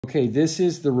Okay, this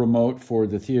is the remote for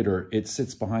the theater. It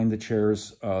sits behind the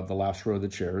chairs, the last row of the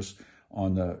chairs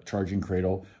on the charging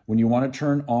cradle. When you want to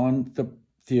turn on the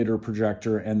theater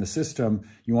projector and the system,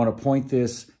 you want to point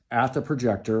this at the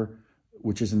projector,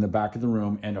 which is in the back of the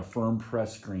room, and a firm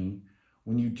press screen.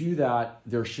 When you do that,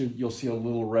 you'll see a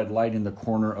little red light in the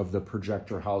corner of the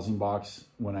projector housing box.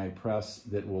 When I press,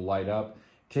 that will light up.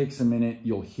 Takes a minute,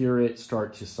 you'll hear it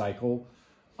start to cycle,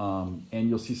 and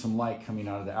you'll see some light coming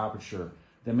out of the aperture.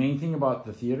 The main thing about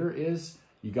the theater is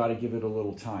you got to give it a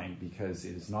little time because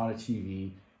it is not a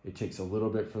TV. It takes a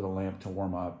little bit for the lamp to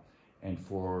warm up and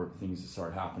for things to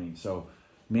start happening. So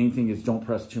main thing is don't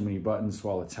press too many buttons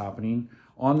while it's happening.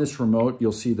 On this remote,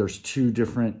 you'll see there's two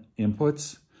different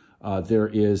inputs. There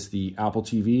is the Apple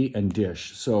TV and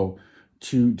Dish. So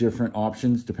two different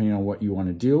options depending on what you want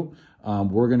to do.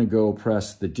 We're going to go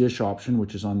press the Dish option,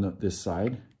 which is on this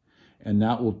side, and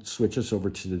that will switch us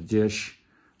over to the Dish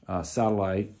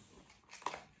satellite.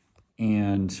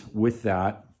 And with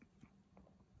that,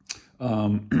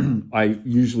 I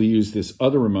usually use this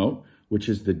other remote, which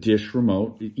is the Dish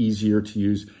remote, easier to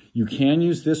use. You can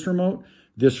use this remote.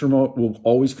 This remote will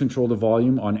always control the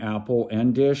volume on Apple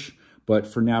and Dish, but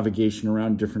for navigation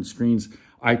around different screens,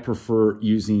 I prefer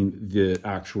using the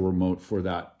actual remote for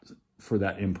that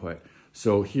input.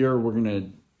 So here we're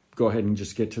gonna go ahead and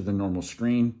just get to the normal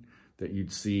screen that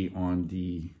you'd see on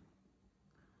the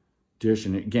Dish.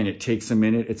 And again, it takes a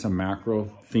minute. It's a macro.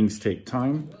 Things take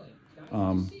time.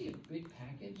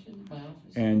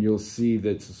 And you'll see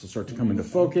that this will start to come into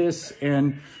focus.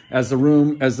 And as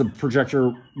the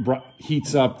projector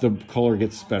heats up, the color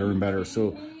gets better and better.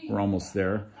 So we're almost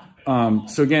there.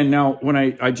 So again, now when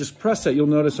I just press that, you'll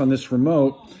notice on this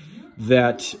remote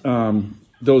that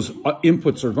those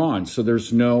inputs are gone. So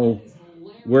there's no,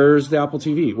 where's the Apple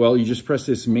TV? Well, you just press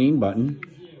this main button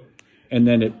and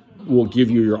then it will give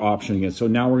you your option again. So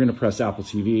now we're going to press Apple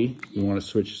TV. We want to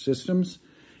switch systems.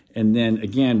 And then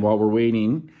again, while we're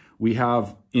waiting, we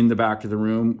have in the back of the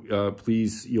room,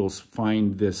 you'll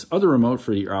find this other remote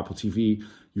for your Apple TV,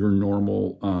 your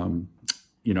normal,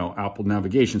 Apple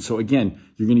navigation. So again,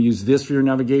 you're going to use this for your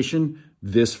navigation,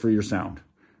 this for your sound.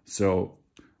 So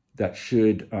that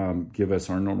should give us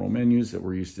our normal menus that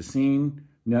we're used to seeing.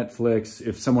 Netflix,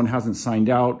 if someone hasn't signed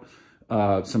out,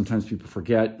 sometimes people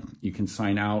forget, you can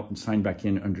sign out and sign back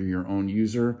in under your own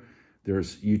user.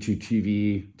 There's YouTube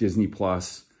TV, Disney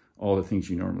Plus, all the things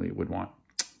you normally would want.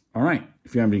 All right,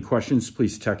 if you have any questions,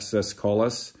 please text us, call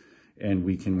us, and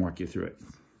we can walk you through it.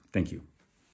 Thank you.